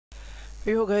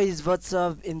Yo guys, what's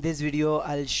up? In this video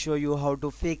I'll show you how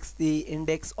to fix the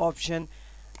index option.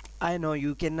 I know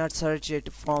you cannot search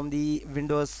it from the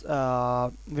Windows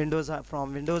icon.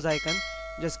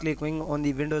 Just clicking on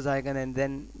the Windows icon and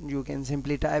then you can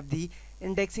simply type the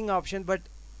indexing option, but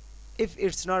if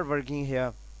it's not working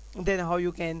here, then how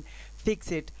you can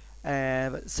fix it,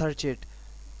 search it?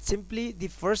 Simply the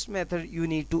first method, you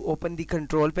need to open the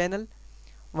control panel.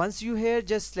 Once you here,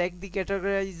 just select the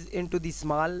categorize into the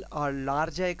small or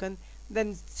large icon,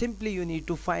 then simply you need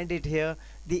to find it here,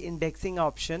 the indexing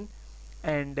option,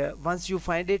 and once you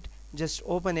find it, just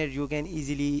open it. You can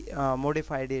easily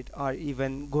modify it or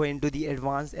even go into the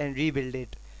advanced and rebuild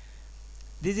it.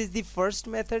 This is the first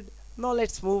method. Now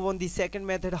let's move on the second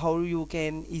method, how you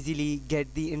can easily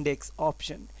get the index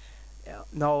option.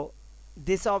 Now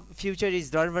this feature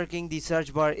is not working, the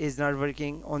search bar is not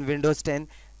working on Windows 10.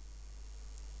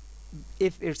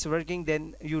 If it's working,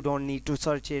 then you don't need to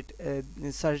search it,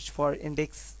 search for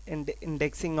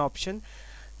indexing option.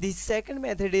 The second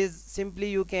method is simply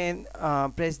you can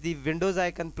press the Windows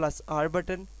icon plus R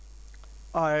button,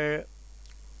 or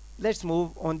let's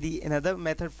move on the another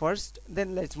method first,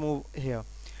 then let's move here.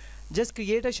 Just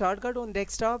create a shortcut on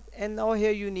desktop, and now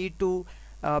here you need to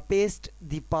paste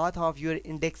the path of your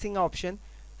indexing option.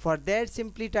 For that,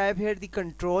 simply type here the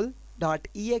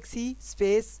control.exe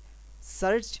space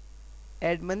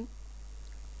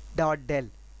srchadmin.dll,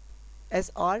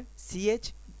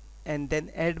 srch and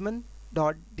then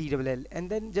admin.dll,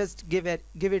 and then just give it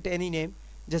any name,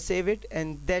 just save it,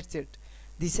 and that's it.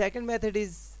 The second method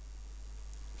is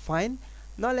fine.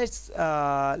 Now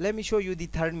let me show you the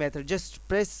third method. Just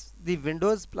press the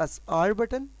Windows plus R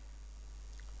button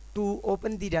to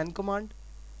open the run command.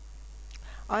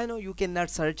 I know you cannot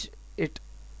search it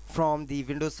from the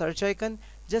Windows search icon.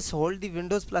 Just hold the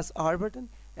Windows plus R button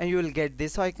and you will get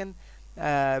this icon,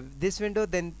 this window.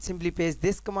 Then simply paste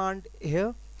this command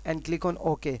here and click on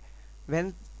OK.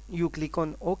 When you click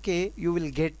on OK, you will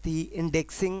get the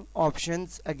indexing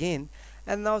options again,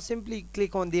 and now simply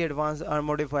click on the advanced or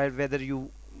modified, whether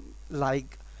you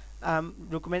like. I'm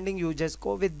recommending you just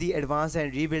go with the advanced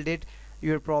and rebuild it.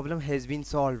 Your problem has been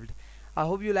solved. I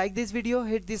hope you like this video.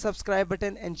 Hit the subscribe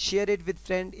button and share it with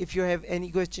friend. If you have any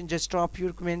question, just drop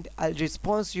your comment. I'll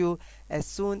respond to you as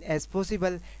soon as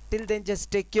possible. Till then,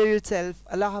 just take care of yourself.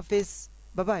 Allah Hafiz.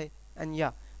 Bye bye. And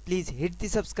yeah, please hit the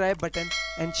subscribe button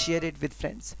and share it with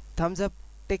friends. Thumbs up.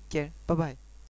 Take care. Bye bye.